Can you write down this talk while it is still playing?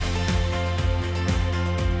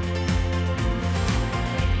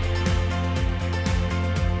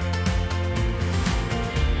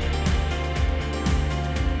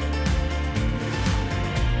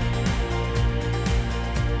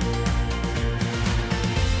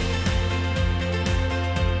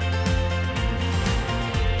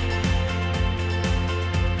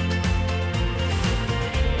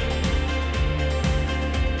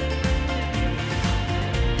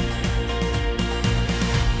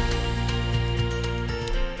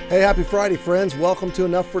Hey, happy Friday, friends. Welcome to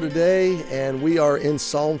Enough for Today, and we are in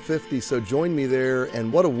Psalm 50, so join me there,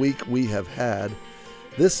 and what a week we have had.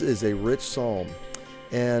 This is a rich psalm,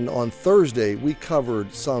 and on Thursday, we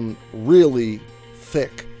covered some really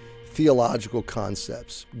thick theological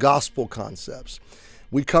concepts, gospel concepts.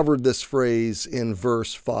 We covered this phrase in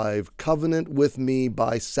verse 5, covenant with me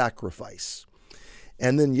by sacrifice.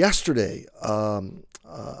 And then yesterday,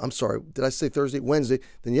 did I say Thursday? Wednesday.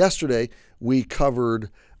 Then yesterday, we covered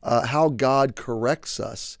how God corrects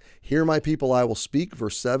us. Hear my people, I will speak,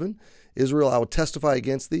 verse 7. Israel, I will testify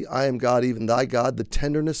against thee. I am God, even thy God. The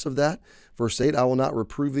tenderness of that. Verse 8, I will not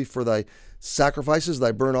reprove thee for thy sacrifices.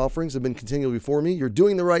 Thy burnt offerings have been continually before me. You're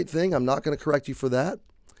doing the right thing. I'm not going to correct you for that.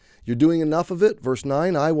 You're doing enough of it. Verse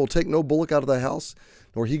 9, I will take no bullock out of thy house,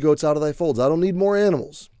 nor he goats out of thy folds. I don't need more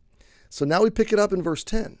animals. So now we pick it up in verse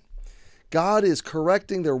 10. God is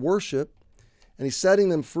correcting their worship, and he's setting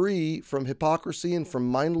them free from hypocrisy and from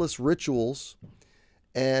mindless rituals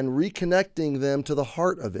and reconnecting them to the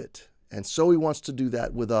heart of it. And so he wants to do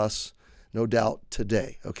that with us, no doubt,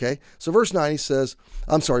 today. Okay? So verse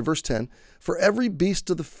 10, for every beast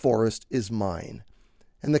of the forest is mine,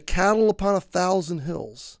 and the cattle upon 1,000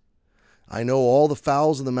 hills. I know all the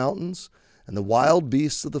fowls of the mountains, and the wild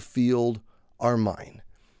beasts of the field are mine.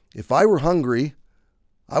 If I were hungry,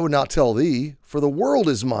 I would not tell thee, for the world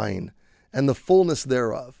is mine, and the fullness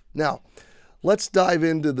thereof. Now, let's dive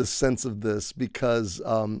into the sense of this, because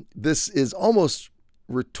this is almost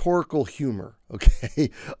rhetorical humor, okay?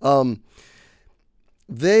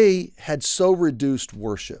 They had so reduced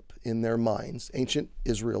worship in their minds, ancient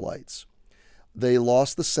Israelites. They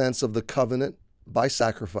lost the sense of the covenant by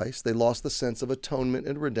sacrifice. They lost the sense of atonement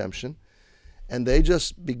and redemption. And they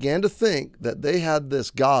just began to think that they had this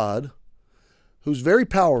God who's very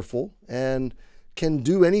powerful and can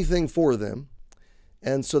do anything for them.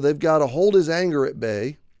 And so they've got to hold his anger at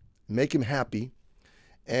bay, make him happy,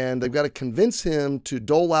 and they've got to convince him to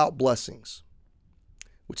dole out blessings,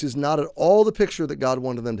 which is not at all the picture that God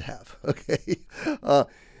wanted them to have, okay?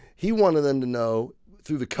 He wanted them to know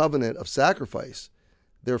through the covenant of sacrifice,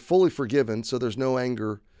 they're fully forgiven, so there's no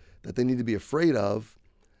anger that they need to be afraid of,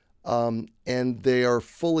 and they're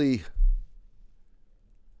fully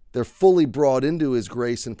brought into his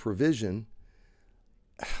grace and provision.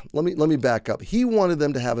 Let me back up. He wanted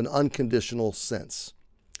them to have an unconditional sense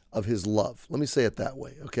of his love. Let me say it that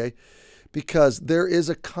way, okay? Because there is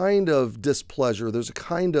a kind of displeasure, there's a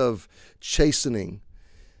kind of chastening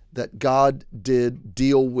that God did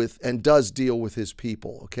deal with and does deal with his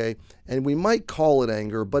people, okay? And we might call it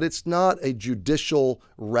anger, but it's not a judicial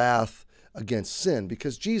wrath against sin,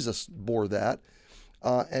 because Jesus bore that,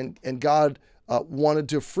 and God wanted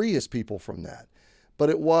to free his people from that.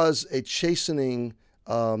 But it was a chastening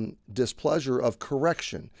displeasure of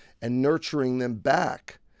correction and nurturing them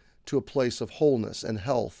back to a place of wholeness and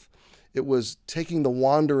health. It was taking the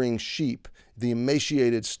wandering sheep, the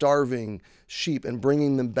emaciated, starving sheep, and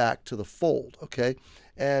bringing them back to the fold, okay?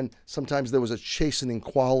 And sometimes there was a chastening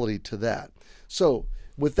quality to that. So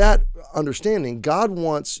with that understanding, God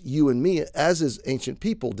wants you and me, as his ancient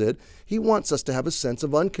people did, he wants us to have a sense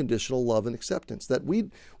of unconditional love and acceptance, that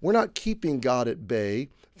we're not keeping God at bay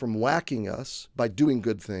from whacking us by doing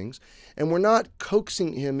good things, and we're not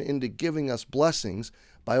coaxing him into giving us blessings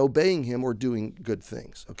by obeying him or doing good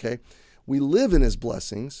things, okay? We live in his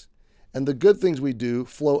blessings, and the good things we do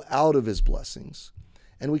flow out of his blessings.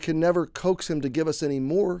 And we can never coax him to give us any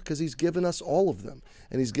more, because he's given us all of them,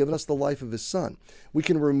 and he's given us the life of his son. We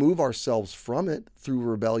can remove ourselves from it through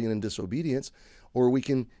rebellion and disobedience, or we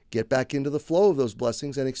can get back into the flow of those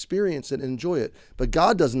blessings and experience it and enjoy it. But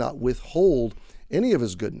God does not withhold any of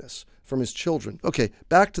his goodness from his children. Okay,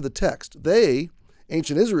 back to the text. They,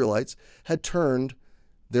 ancient Israelites, had turned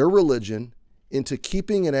their religion into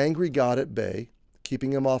keeping an angry God at bay,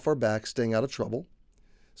 keeping him off our back, staying out of trouble,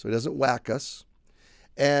 so he doesn't whack us,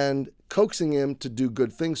 and coaxing him to do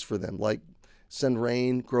good things for them, like send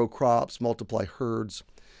rain, grow crops, multiply herds.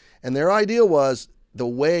 And their idea was the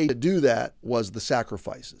way to do that was the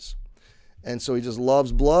sacrifices. And so he just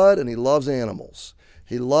loves blood and he loves animals.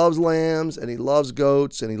 He loves lambs and he loves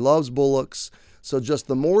goats and he loves bullocks. So just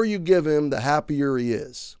the more you give him, the happier he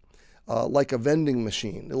is. Like a vending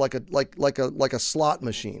machine, like a slot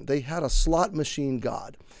machine. They had a slot machine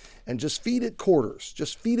God, and just feed it quarters,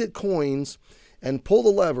 just feed it coins, and pull the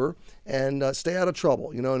lever and stay out of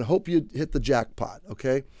trouble, and hope you hit the jackpot,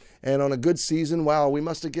 okay? And on a good season, wow, we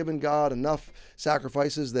must have given God enough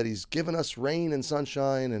sacrifices that he's given us rain and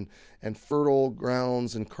sunshine and fertile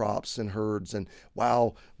grounds and crops and herds. And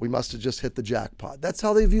wow, we must have just hit the jackpot. That's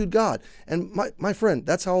how they viewed God. And my friend,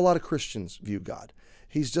 that's how a lot of Christians view God.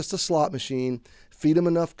 He's just a slot machine. Feed him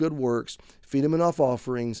enough good works, feed him enough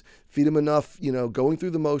offerings, feed him enough, going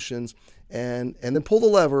through the motions, and then pull the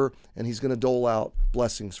lever, and he's going to dole out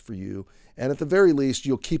blessings for you. And at the very least,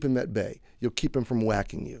 you'll keep him at bay. You'll keep him from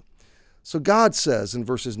whacking you. So God says in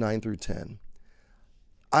verses 9 through 10,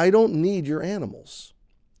 I don't need your animals.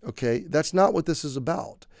 Okay, that's not what this is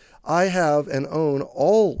about. I have and own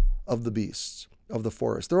all of the beasts of the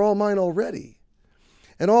forest. They're all mine already.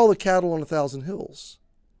 And all the cattle on 1,000 hills.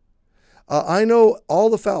 I know all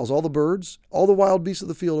the fowls, all the birds, all the wild beasts of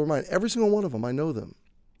the field are mine. Every single one of them, I know them.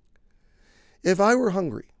 If I were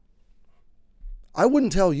hungry, I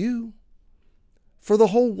wouldn't tell you, for the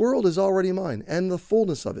whole world is already mine, and the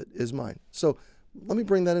fullness of it is mine. So let me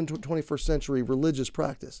bring that into 21st century religious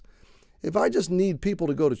practice. If I just need people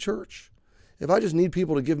to go to church, if I just need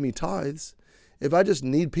people to give me tithes, if I just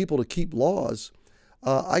need people to keep laws,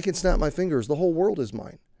 I can snap my fingers. The whole world is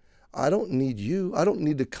mine. I don't need you. I don't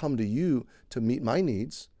need to come to you to meet my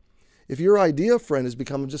needs. If your idea, friend, has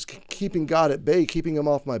become just keeping God at bay, keeping him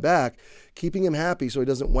off my back, keeping him happy so he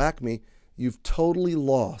doesn't whack me, you've totally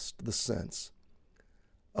lost the sense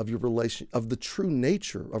of your relation, of the true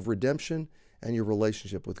nature of redemption and your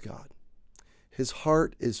relationship with God. His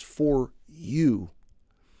heart is for you.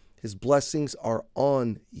 His blessings are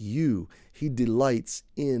on you. He delights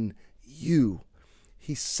in you.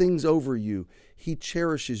 He sings over you. He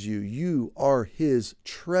cherishes you. You are his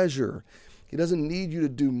treasure. He doesn't need you to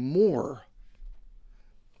do more.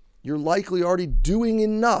 You're likely already doing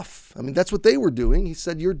enough. I mean, that's what they were doing. He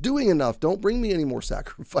said, you're doing enough. Don't bring me any more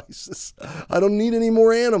sacrifices. I don't need any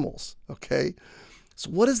more animals. Okay? So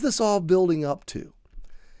what is this all building up to?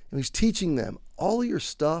 And he's teaching them, all of your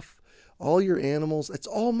stuff, all your animals, it's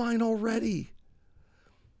all mine already.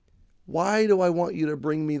 Why do I want you to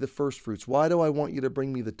bring me the first fruits? Why do I want you to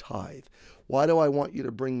bring me the tithe? Why do I want you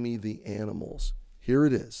to bring me the animals? Here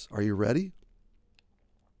it is. Are you ready?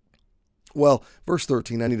 Well, verse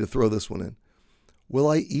 13, I need to throw this one in. Will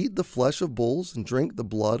I eat the flesh of bulls and drink the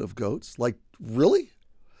blood of goats? Like, really?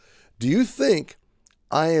 Do you think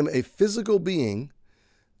I am a physical being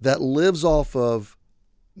that lives off of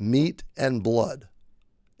meat and blood?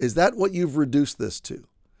 Is that what you've reduced this to?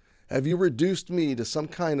 Have you reduced me to some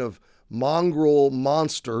kind of mongrel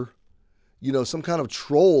monster, some kind of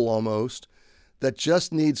troll almost, that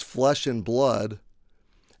just needs flesh and blood?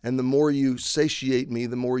 And the more you satiate me,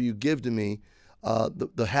 the more you give to me,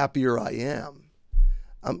 the happier I am.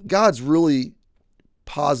 God's really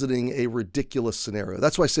positing a ridiculous scenario.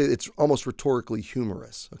 That's why I say it's almost rhetorically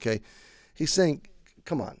humorous, okay? He's saying,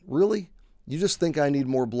 come on, really? You just think I need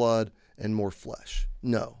more blood and more flesh?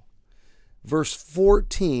 No. Verse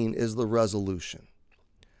 14 is the resolution.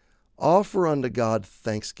 Offer unto God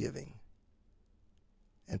thanksgiving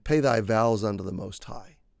and pay thy vows unto the Most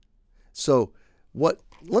High. So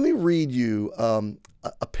let me read you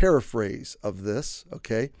a paraphrase of this,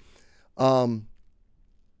 okay?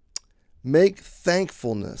 Make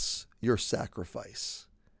thankfulness your sacrifice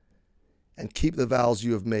and keep the vows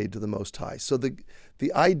you have made to the Most High. So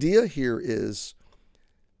the idea here is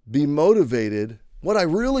be motivated. What I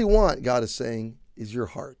really want, God is saying, is your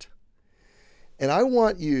heart. And I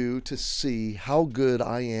want you to see how good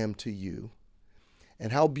I am to you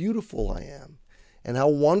and how beautiful I am and how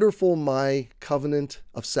wonderful my covenant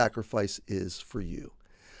of sacrifice is for you.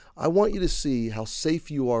 I want you to see how safe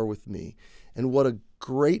you are with me and what a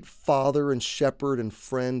great father and shepherd and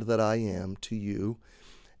friend that I am to you.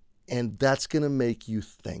 And that's going to make you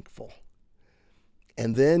thankful.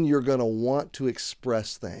 And then you're going to want to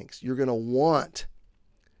express thanks. You're going to want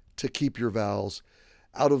to keep your vows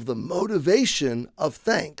out of the motivation of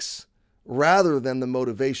thanks rather than the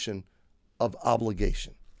motivation of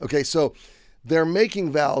obligation. Okay, so they're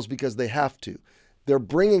making vows because they have to. They're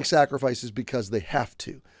bringing sacrifices because they have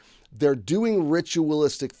to. They're doing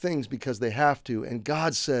ritualistic things because they have to. And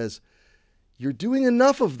God says, you're doing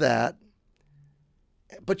enough of that,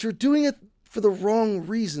 but you're doing it for the wrong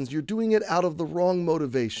reasons. You're doing it out of the wrong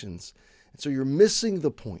motivations. And so you're missing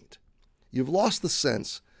the point. You've lost the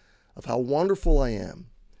sense of how wonderful I am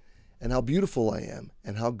and how beautiful I am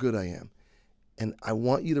and how good I am. And I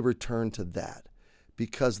want you to return to that,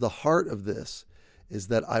 because the heart of this is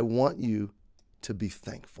that I want you to be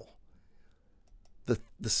thankful.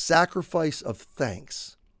 The sacrifice of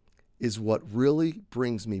thanks is what really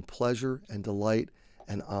brings me pleasure and delight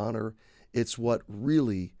and honor. It's what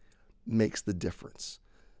really makes the difference.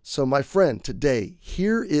 So my friend, today,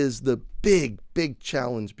 here is the big, big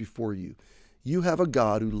challenge before you. You have a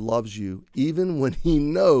God who loves you even when he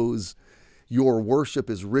knows your worship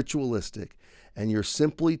is ritualistic and you're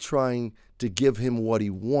simply trying to give him what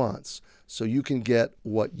he wants so you can get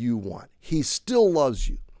what you want. He still loves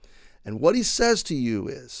you. And what he says to you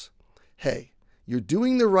is, hey, you're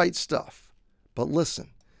doing the right stuff, but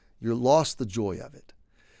listen, you lost the joy of it.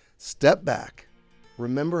 Step back.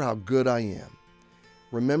 Remember how good I am.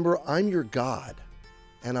 Remember, I'm your God,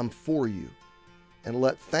 and I'm for you. And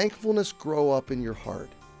let thankfulness grow up in your heart.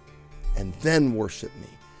 And then worship me.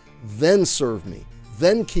 Then serve me.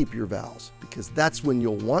 Then keep your vows. Because that's when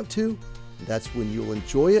you'll want to. That's when you'll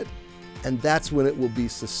enjoy it. And that's when it will be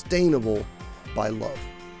sustainable by love.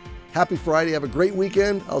 Happy Friday. Have a great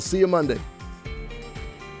weekend. I'll see you Monday.